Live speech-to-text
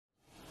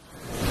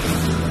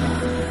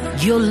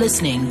You're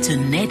listening to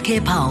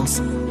Netcare Pulse,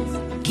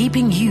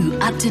 keeping you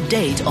up to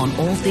date on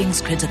all things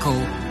critical.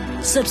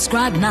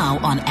 Subscribe now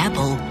on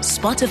Apple,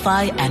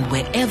 Spotify, and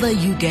wherever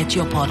you get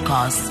your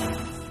podcasts.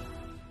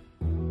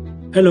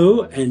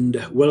 Hello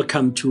and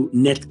welcome to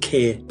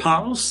Netcare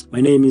Pulse.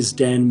 My name is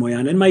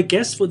Moyane and my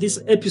guest for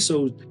this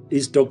episode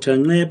is Dr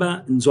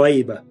Nceba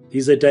Ndzwayiba.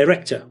 He's a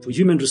Director for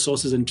Human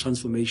Resources and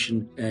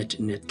Transformation at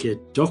Netcare.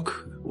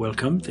 Doc,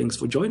 welcome. Thanks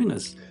for joining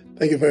us.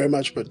 Thank you very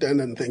much, Dan,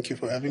 and thank you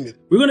for having me.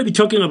 We're going to be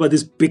talking about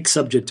this big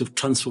subject of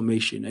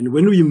transformation. And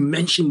when we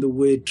mention the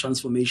word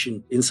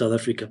transformation in South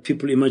Africa,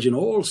 people imagine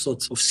all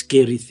sorts of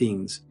scary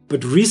things.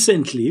 But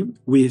recently,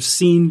 we have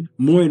seen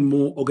more and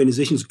more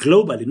organizations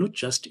globally, not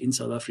just in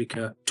South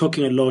Africa,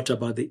 talking a lot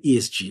about the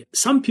ESG.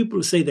 Some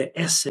people say the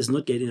S is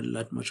not getting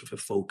that much of a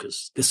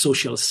focus, the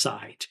social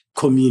side,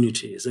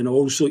 communities, and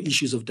also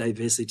issues of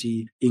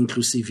diversity,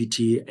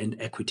 inclusivity, and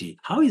equity.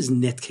 How is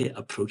Netcare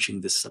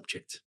approaching this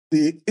subject?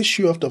 The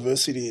issue of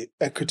diversity,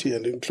 equity,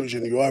 and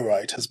inclusion, you are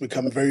right, has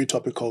become very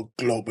topical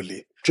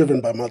globally,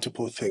 driven by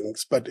multiple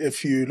things. But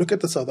if you look at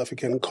the South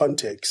African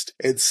context,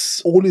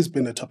 it's always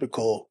been a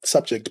topical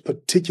subject,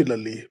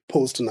 particularly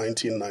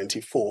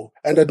post-1994.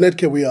 And at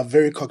Netcare, we are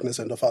very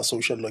cognizant of our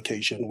social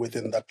location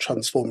within that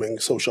transforming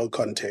social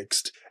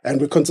context.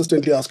 And we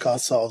consistently ask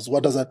ourselves,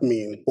 what does that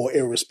mean for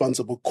a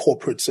responsible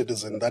corporate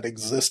citizen that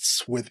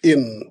exists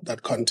within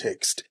that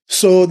context?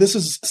 So this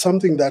is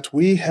something that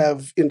we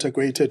have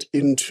integrated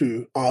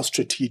into our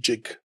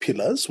strategic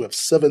pillars. We have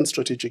 7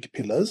 strategic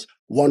pillars,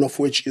 one of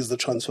which is the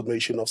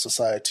transformation of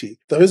society.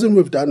 The reason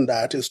we've done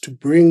that is to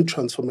bring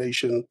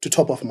transformation to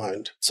top of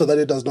mind so that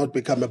it does not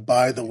become a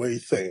by-the-way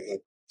thing.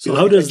 So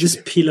how does this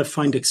pillar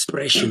find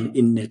expression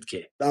in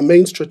Netcare? Our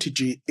main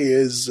strategy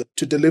is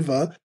to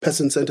deliver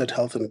person-centered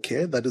health and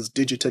care that is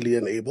digitally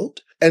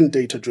enabled and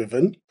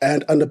data-driven.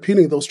 And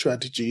underpinning those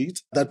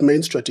strategies, that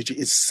main strategy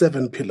is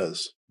 7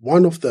 pillars.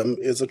 One of them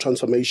is a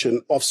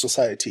transformation of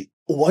society.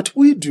 What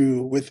we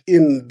do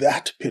within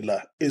that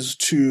pillar is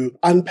to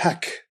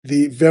unpack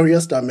the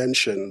various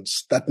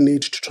dimensions that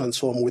need to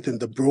transform within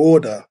the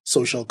broader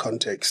social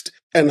context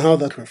and how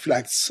that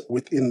reflects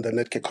within the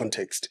Netcare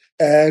context.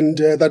 And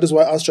that is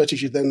why our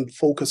strategy then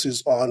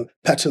focuses on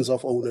patterns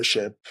of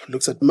ownership,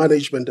 looks at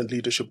management and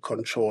leadership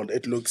control.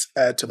 It looks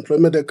at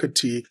employment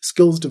equity,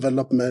 skills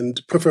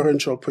development,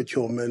 preferential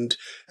procurement,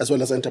 as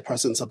well as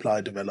enterprise and supply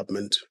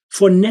development.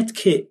 For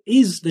Netcare,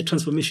 is the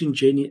transformation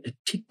journey a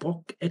tick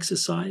box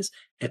exercise,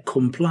 a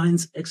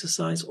compliance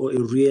exercise, or a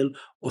real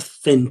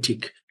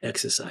authentic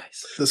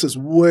exercise? This is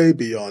way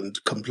beyond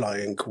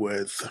complying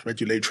with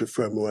regulatory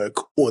framework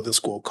or the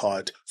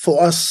scorecard.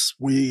 For us,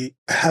 we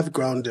have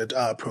grounded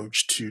our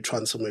approach to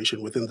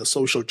transformation within the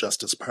social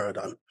justice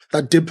paradigm.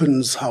 That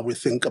deepens how we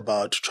think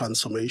about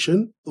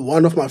transformation.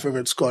 One of my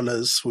favorite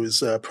scholars, who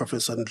is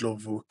Professor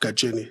Ndlovu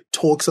Gajeni,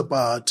 talks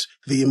about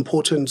the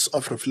importance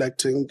of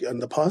reflecting on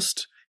the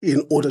past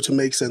in order to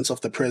make sense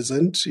of the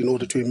present, in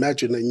order to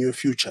imagine a new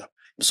future.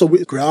 So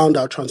we ground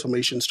our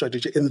transformation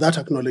strategy in that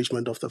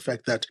acknowledgement of the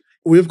fact that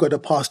we've got a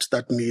past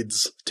that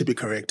needs to be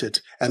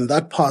corrected. And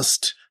that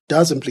past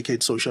does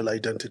implicate social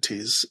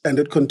identities, and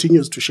it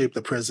continues to shape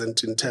the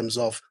present in terms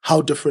of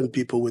how different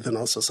people within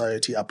our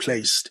society are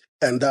placed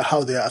and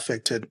how they are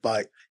affected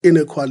by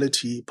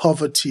inequality,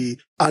 poverty,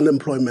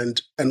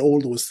 unemployment, and all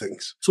those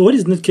things. So what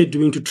is Netcare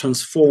doing to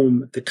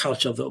transform the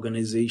culture of the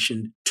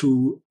organization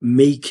to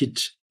make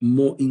it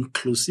more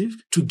inclusive,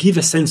 to give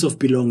a sense of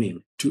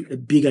belonging to a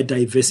bigger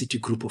diversity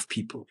group of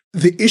people?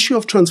 The issue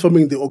of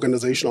transforming the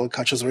organizational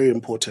culture is very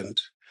important.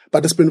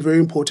 But it's been very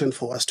important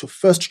for us to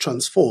first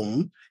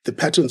transform the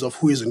patterns of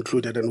who is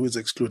included and who is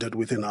excluded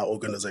within our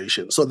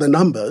organization. So the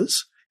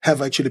numbers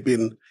have actually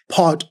been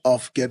part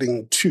of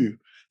getting to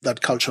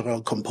that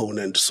cultural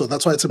component. So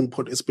that's why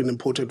it's been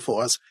important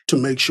for us to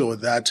make sure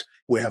that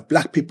we have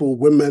Black people,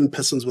 women,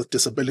 persons with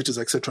disabilities,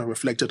 etc.,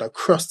 reflected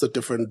across the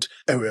different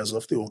areas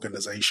of the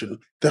organization.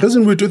 The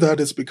reason we do that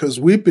is because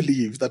we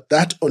believe that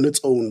that on its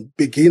own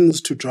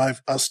begins to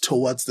drive us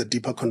towards the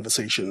deeper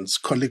conversations,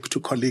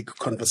 colleague-to-colleague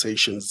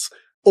conversations.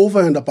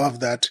 Over and above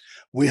that,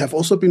 we have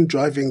also been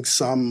driving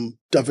some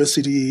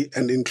diversity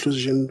and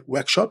inclusion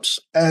workshops,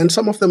 and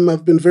some of them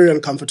have been very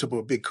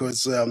uncomfortable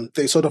because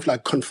they sort of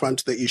like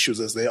confront the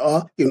issues as they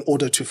are in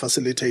order to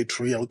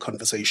facilitate real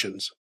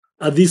conversations.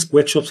 Are these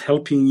workshops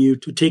helping you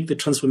to take the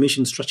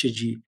transformation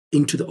strategy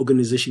into the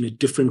organization at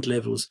different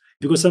levels?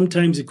 Because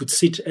sometimes it could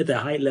sit at a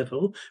high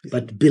level,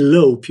 but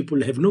below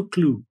people have no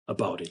clue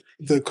about it.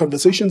 The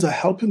conversations are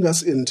helping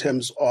us in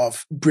terms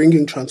of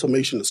bringing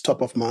transformation as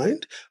top of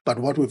mind. But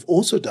what we've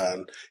also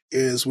done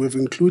is we've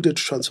included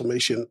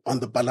transformation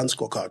on the balance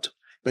scorecard.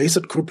 Based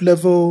at group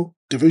level,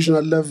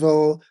 divisional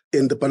level,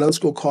 in the balance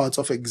scorecards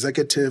of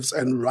executives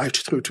and right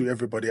through to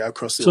everybody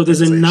across the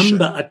organization. So there's a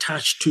number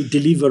attached to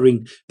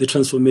delivering the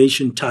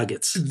transformation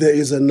targets. There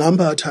is a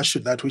number attached to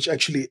that which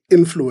actually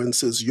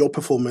influences your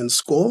performance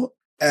score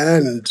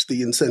and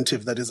the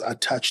incentive that is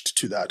attached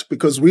to that.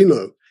 Because we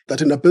know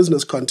that in a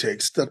business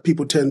context, that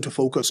people tend to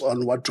focus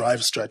on what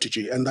drives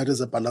strategy, and that is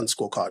a balanced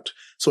scorecard.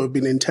 So we've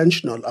been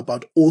intentional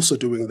about also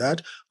doing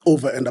that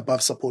over and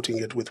above supporting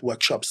it with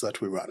workshops that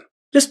we run.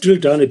 Let's drill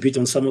down a bit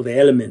on some of the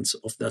elements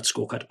of that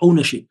scorecard.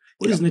 Ownership.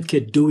 What is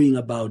Netcare doing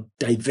about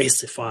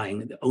diversifying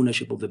the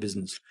ownership of the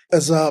business?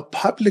 As a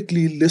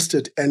publicly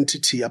listed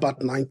entity,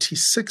 about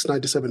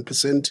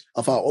 96-97%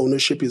 of our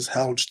ownership is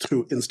held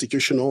through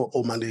institutional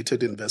or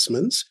mandated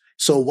investments.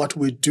 So what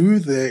we do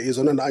there is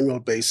on an annual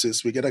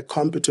basis, we get a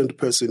competent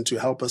person to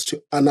help us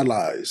to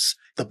analyze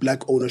the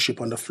Black ownership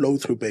on a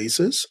flow-through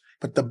basis.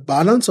 But the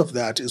balance of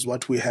that is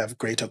what we have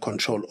greater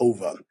control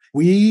over.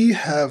 We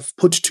have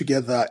put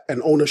together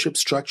an ownership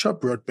structure,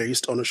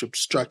 broad-based ownership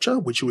structure,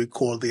 which we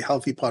call the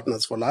Healthy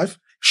Partners for Life,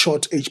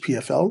 short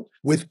HPFL.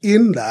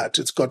 Within that,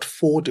 it's got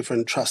 4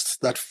 different trusts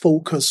that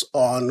focus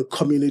on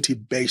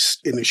community-based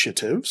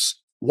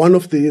initiatives. One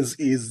of these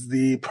is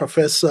the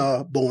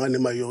Professor Moyane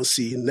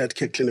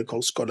Netcare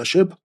Clinical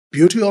Scholarship.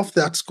 Beauty of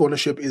that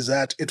scholarship is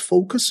that it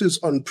focuses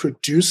on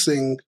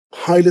producing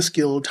highly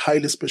skilled,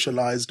 highly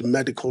specialized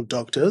medical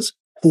doctors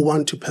who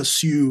want to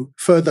pursue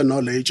further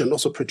knowledge and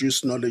also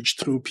produce knowledge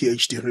through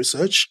PhD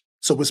research.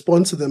 So we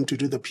sponsor them to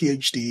do the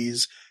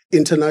PhDs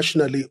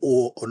internationally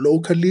or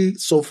locally.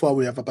 So far,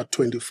 we have about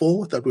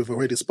 24 that we've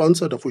already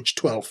sponsored, of which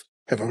 12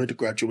 have already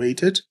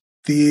graduated.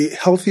 The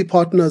Healthy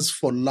Partners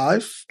for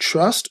Life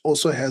Trust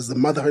also has the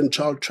Mother and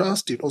Child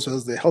Trust. It also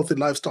has the Healthy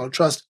Lifestyle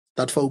Trust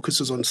that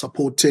focuses on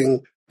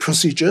supporting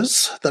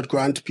procedures that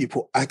grant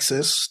people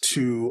access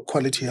to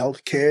quality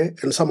health care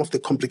and some of the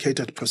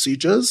complicated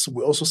procedures.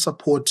 We also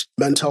support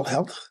mental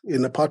health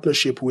in a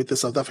partnership with the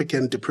South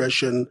African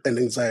Depression and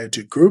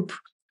Anxiety Group.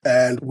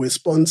 And we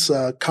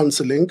sponsor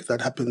counseling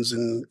that happens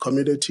in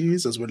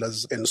communities as well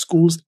as in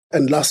schools.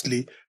 And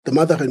lastly, the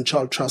Mother and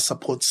Child Trust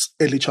supports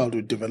early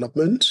childhood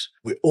development.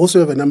 We also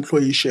have an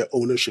employee share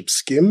ownership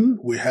scheme.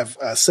 We have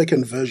a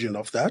second version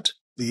of that.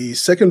 The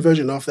second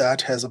version of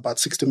that has about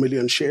 60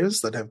 million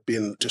shares that have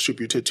been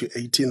distributed to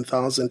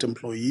 18,000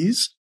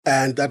 employees.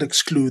 And that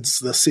excludes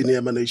the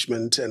senior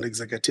management and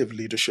executive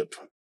leadership.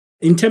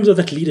 In terms of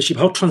that leadership,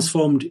 how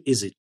transformed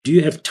is it? Do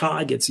you have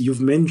targets? You've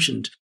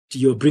mentioned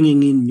you're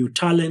bringing in new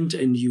talent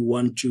and you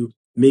want to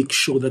make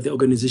sure that the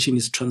organization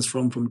is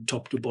transformed from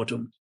top to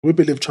bottom. We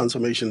believe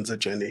transformation is a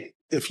journey.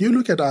 If you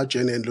look at our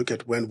journey and look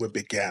at when we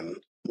began,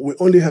 we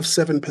only have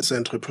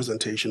 7%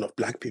 representation of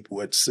Black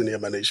people at senior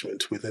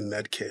management within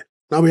Netcare.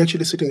 Now we're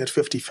actually sitting at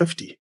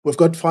 50-50. We've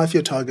got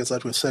 5-year targets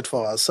that we've set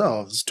for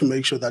ourselves to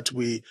make sure that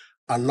we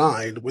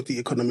align with the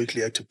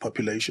economically active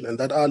population and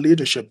that our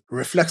leadership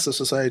reflects the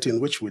society in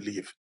which we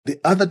live. The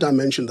other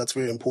dimension that's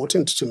very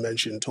important to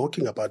mention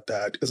talking about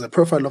that is a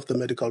profile of the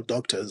medical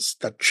doctors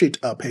that treat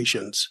our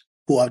patients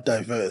who are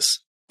diverse.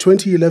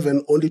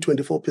 2011, only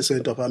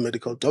 24% of our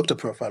medical doctor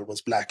profile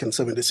was Black and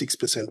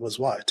 76% was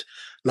white.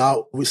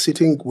 Now we're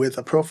sitting with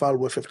a profile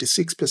where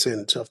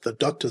 56% of the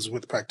doctors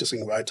with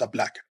practicing rights are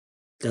Black.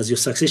 Does your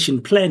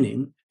succession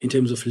planning in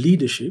terms of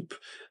leadership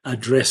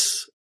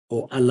address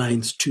or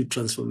aligns to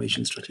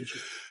transformation strategy?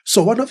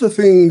 So one of the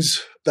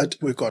things that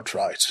we got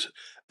right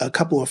a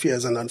couple of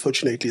years and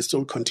unfortunately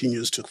still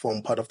continues to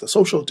form part of the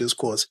social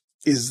discourse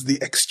is the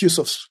excuse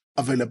of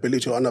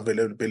availability or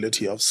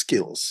unavailability of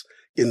skills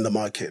in the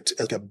market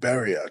as a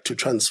barrier to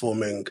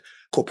transforming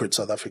corporate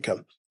South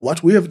Africa.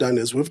 What we have done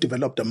is we've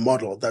developed a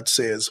model that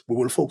says we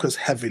will focus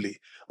heavily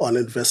on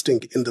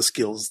investing in the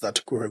skills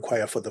that we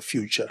require for the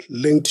future,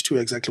 linked to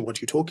exactly what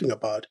you're talking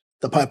about,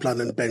 the pipeline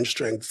and bench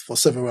strength for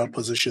several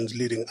positions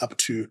leading up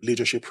to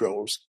leadership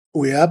roles.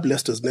 We are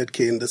blessed as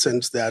Netcare in the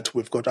sense that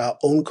we've got our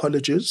own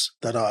colleges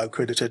that are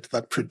accredited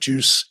that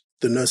produce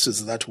the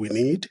nurses that we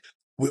need.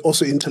 We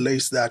also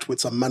interlace that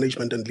with some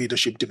management and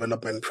leadership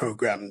development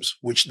programs,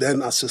 which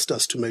then assist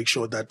us to make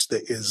sure that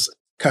there is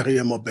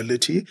career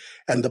mobility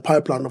and the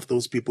pipeline of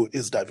those people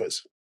is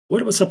diverse.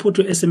 What about support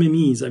to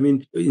SMMEs? I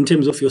mean, in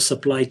terms of your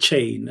supply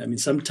chain, I mean,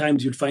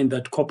 sometimes you'll find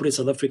that corporate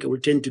South Africa will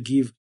tend to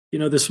give,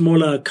 the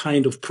smaller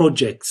kind of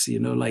projects,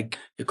 like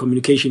a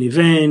communication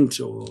event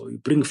or you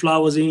bring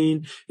flowers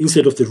in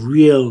instead of the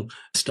real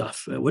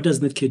stuff. What does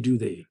Netcare do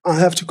there? I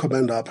have to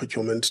commend our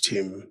procurement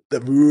team.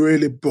 They've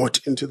really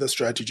brought into the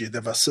strategy.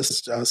 They've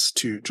assisted us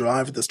to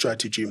drive the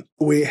strategy.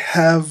 We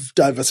have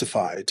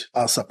diversified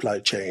our supply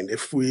chain.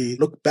 If we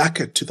look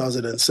back at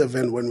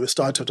 2007, when we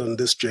started on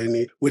this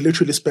journey, we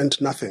literally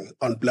spent nothing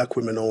on Black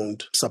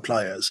women-owned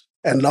suppliers.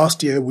 And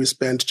last year, we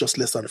spent just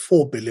less than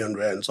 4 billion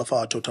rands of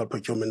our total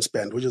procurement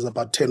spend, which is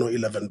about 10 or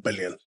 11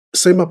 billion.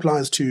 Same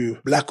applies to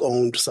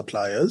Black-owned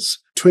suppliers.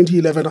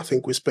 2011, I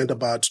think we spent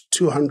about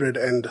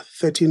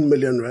 213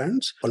 million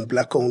rands on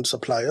Black-owned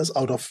suppliers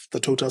out of the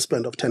total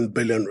spend of 10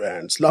 billion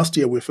rands. Last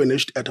year, we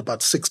finished at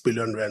about 6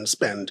 billion rand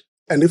spend.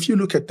 And if you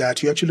look at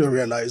that, you actually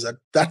realize that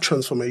that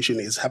transformation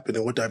is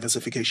happening, or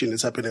diversification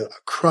is happening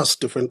across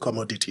different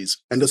commodities.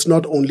 And it's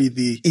not only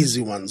the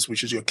easy ones,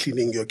 which is your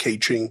cleaning, your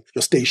catering,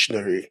 your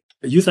stationery.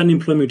 Youth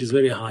unemployment is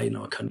very high in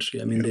our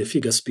country. I mean, the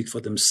figures speak for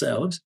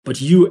themselves.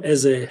 But you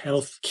as a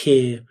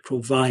healthcare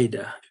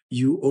provider,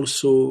 you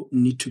also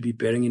need to be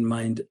bearing in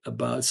mind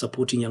about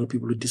supporting young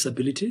people with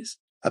disabilities.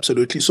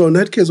 Absolutely. So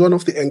Netcare is one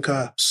of the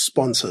anchor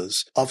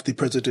sponsors of the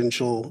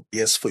Presidential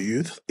Yes for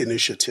Youth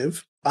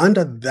initiative.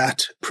 Under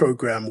that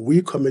program,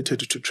 we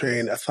committed to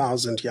train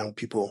 1,000 young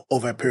people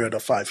over a period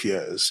of 5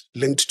 years,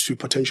 linked to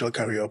potential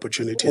career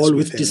opportunities. All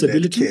with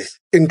disabilities?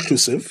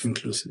 Inclusive.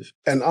 Inclusive.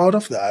 And out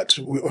of that,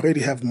 we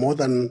already have more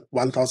than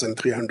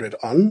 1,300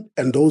 on.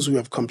 And those who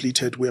have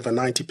completed, we have a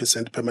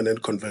 90%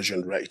 permanent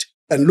conversion rate.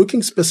 And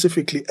looking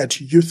specifically at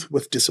youth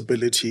with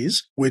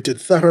disabilities, we did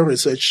thorough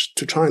research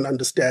to try and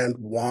understand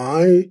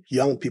why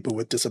young people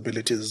with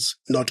disabilities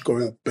not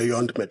going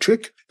beyond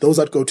matric, those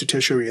that go to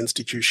tertiary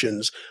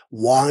institutions,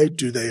 why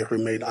do they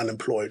remain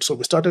unemployed? So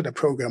we started a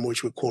program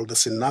which we call the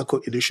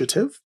SINACO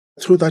Initiative.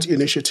 Through that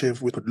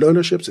initiative, we put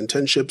learnerships,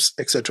 internships,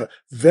 etc.,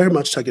 very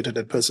much targeted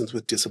at persons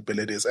with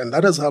disabilities. And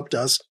that has helped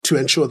us to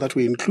ensure that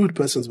we include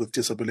persons with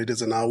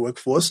disabilities in our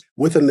workforce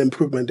with an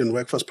improvement in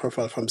workforce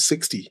profile from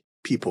 60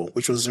 people,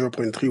 which was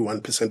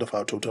 0.31% of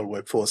our total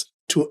workforce,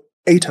 to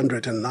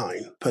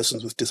 809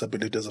 persons with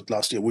disabilities at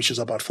last year, which is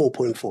about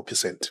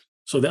 4.4%.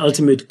 So the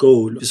ultimate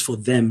goal is for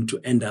them to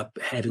end up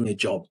having a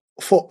job.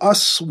 For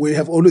us, we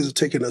have always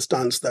taken a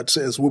stance that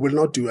says we will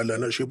not do a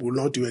learnership, we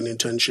will not do an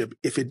internship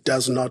if it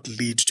does not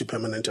lead to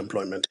permanent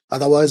employment.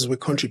 Otherwise, we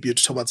contribute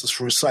towards this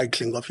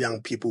recycling of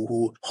young people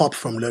who hop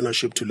from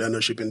learnership to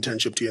learnership,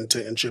 internship to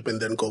internship, and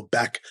then go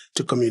back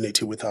to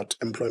community without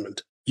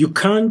employment. You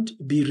can't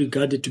be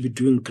regarded to be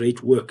doing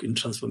great work in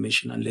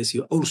transformation unless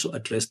you also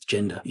address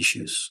gender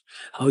issues.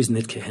 How is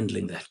Netcare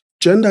handling that?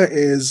 Gender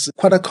is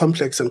quite a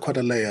complex and quite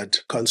a layered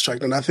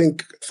construct. And I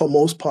think for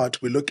most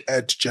part, we look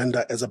at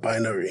gender as a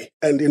binary.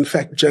 And in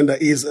fact, gender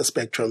is a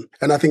spectrum.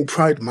 And I think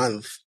Pride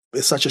Month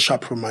is such a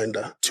sharp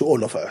reminder to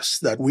all of us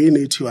that we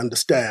need to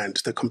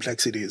understand the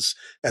complexities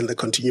and the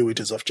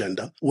continuities of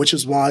gender, which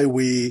is why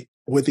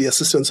with the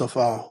assistance of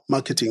our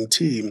marketing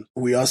team,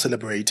 we are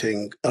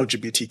celebrating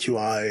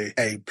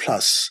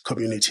LGBTQIA+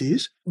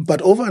 communities.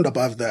 But over and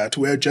above that,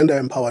 we're a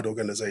gender-empowered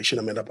organization.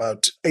 I mean,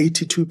 about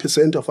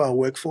 82% of our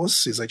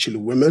workforce is actually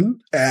women,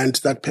 and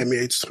that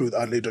permeates through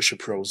our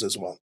leadership roles as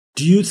well.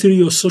 Do you, through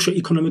your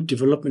socio-economic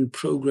development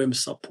program,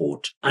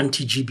 support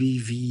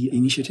anti-GBV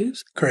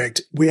initiatives?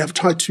 Correct. We have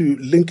tried to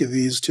link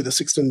these to the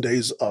 16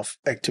 days of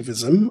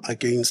activism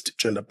against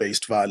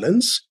gender-based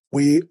violence.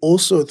 We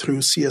also, through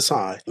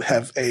CSI,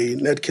 have a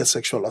Netcare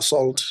sexual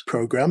assault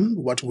program.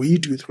 What we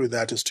do through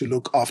that is to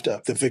look after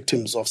the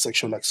victims of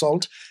sexual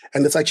assault.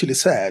 And it's actually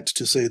sad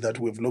to say that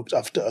we've looked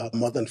after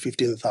more than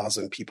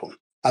 15,000 people.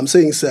 I'm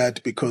saying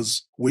sad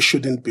because we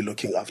shouldn't be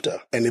looking after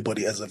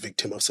anybody as a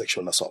victim of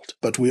sexual assault.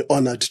 But we're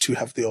honored to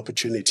have the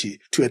opportunity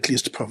to at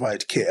least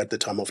provide care at the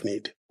time of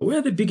need. Where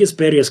are the biggest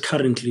barriers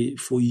currently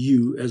for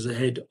you as a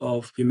head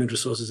of human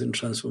resources and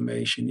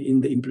transformation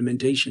in the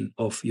implementation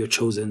of your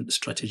chosen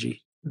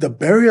strategy? The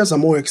barriers are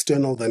more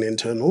external than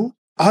internal.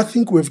 I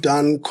think we've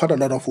done quite a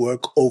lot of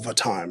work over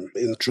time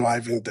in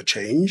driving the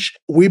change.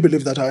 We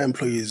believe that our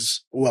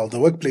employees, well, the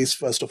workplace,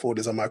 first of all,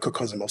 is a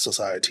microcosm of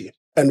society.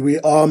 And we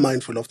are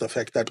mindful of the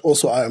fact that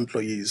also our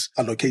employees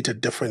are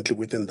located differently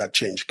within that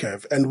change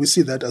curve. And we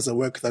see that as a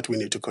work that we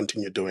need to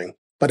continue doing.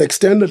 But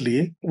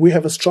externally, we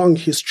have a strong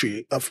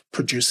history of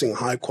producing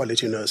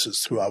high-quality nurses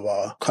through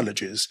our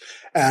colleges.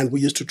 And we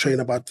used to train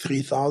about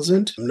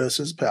 3,000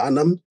 nurses per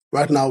annum.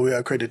 Right now, we are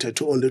accredited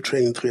to only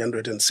train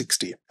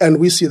 360. And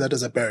we see that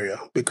as a barrier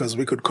because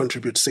we could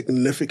contribute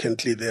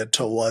significantly there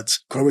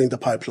towards growing the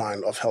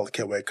pipeline of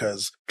healthcare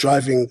workers,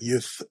 driving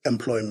youth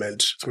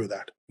employment through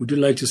that. Would you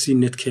like to see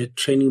Netcare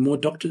training more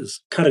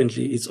doctors?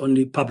 Currently, it's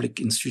only public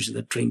institutions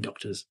that train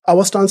doctors.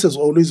 Our stance has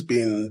always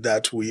been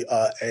that we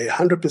are a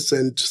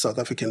 100% South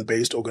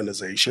African-based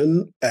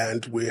organization,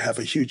 and we have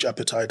a huge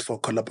appetite for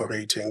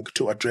collaborating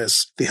to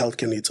address the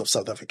healthcare needs of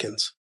South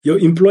Africans. Your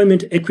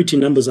employment equity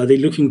numbers, are they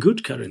looking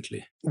good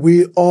currently?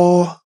 We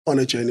are on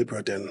a journey,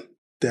 Braden.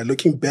 They're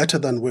looking better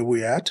than where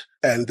we're at,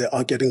 and they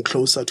are getting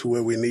closer to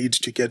where we need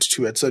to get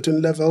to at certain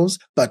levels,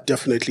 but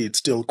definitely it's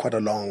still quite a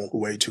long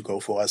way to go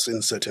for us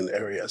in certain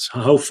areas.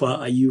 How far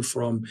are you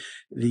from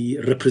the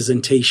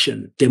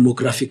representation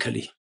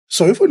demographically?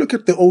 So if we look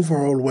at the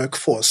overall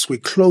workforce, we're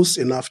close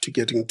enough to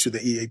getting to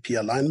the EAP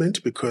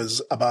alignment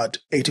because about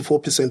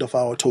 84% of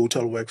our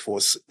total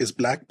workforce is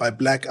Black. By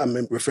Black, I'm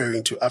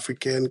referring to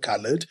African,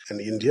 Colored,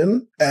 and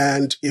Indian.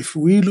 And if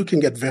we're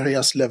looking at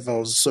various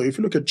levels, so if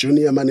you look at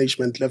junior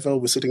management level,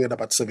 we're sitting at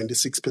about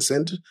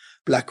 76%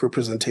 Black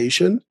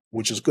representation,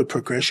 which is good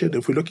progression.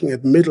 If we're looking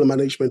at middle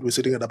management, we're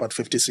sitting at about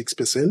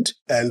 56%.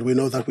 And we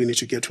know that we need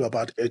to get to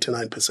about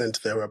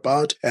 89%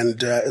 thereabout.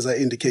 And as I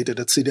indicated,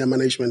 at senior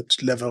management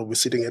level, we're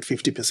sitting at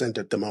 50%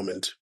 at the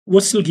moment.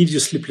 What still gives you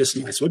sleepless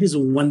nights? What is the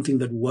one thing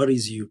that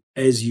worries you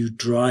as you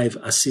drive,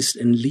 assist,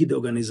 and lead the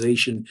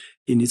organization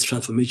in its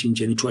transformation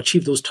journey to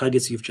achieve those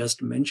targets you've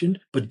just mentioned,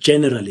 but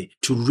generally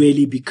to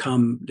really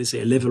become, let's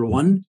say, a level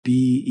 1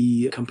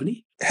 BE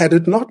company? Had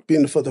it not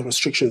been for the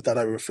restrictions that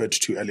I referred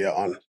to earlier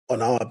on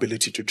our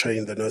ability to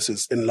train the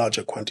nurses in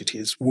larger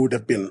quantities, we would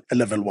have been a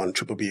level 1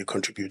 BBBE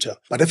contributor.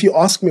 But if you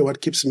ask me what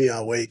keeps me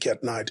awake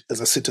at night as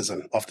a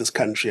citizen of this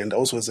country and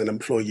also as an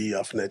employee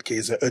of Netcare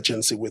is the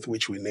urgency with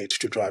which we need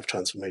to drive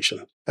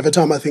transformation. Every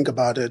time I think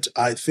about it,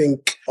 I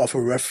think of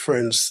a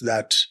reference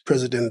that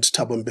President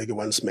Thabo Mbeki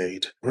once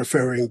made,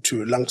 referring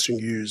to Lang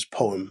Yu's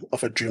poem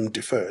of A Dream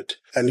Deferred.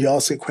 And he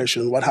asked a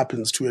question, what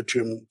happens to a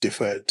dream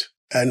deferred?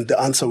 And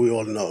the answer we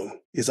all know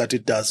is that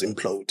it does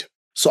implode.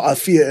 So I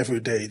fear every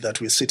day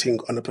that we're sitting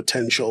on a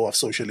potential of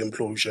social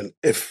implosion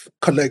if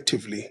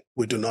collectively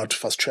we do not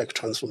fast-track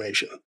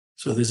transformation.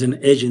 So there's an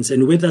agency.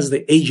 And where does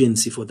the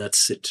agency for that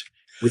sit?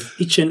 With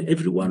each and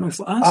every one of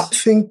us? I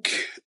think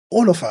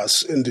all of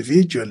us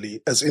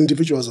individually, as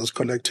individuals, as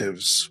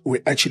collectives, we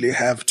actually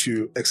have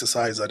to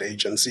exercise that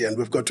agency. And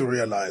we've got to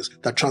realize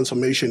that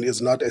transformation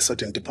is not a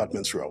certain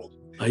department's role.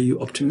 Are you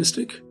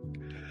optimistic?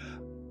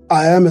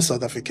 I am a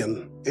South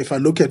African. If I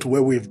look at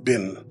where we've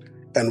been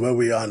and where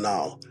we are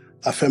now,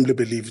 I firmly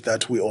believe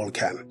that we all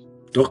can.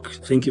 Doc,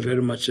 thank you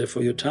very much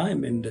for your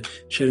time and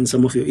sharing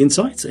some of your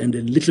insights and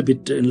a little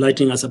bit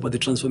enlightening us about the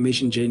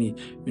transformation journey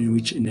in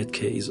which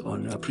Netcare is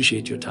on. I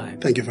appreciate your time.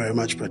 Thank you very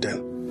much,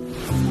 Braden.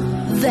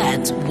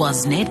 That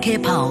was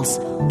Netcare Pulse,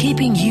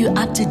 keeping you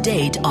up to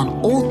date on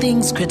all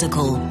things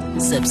critical.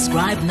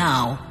 Subscribe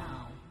now.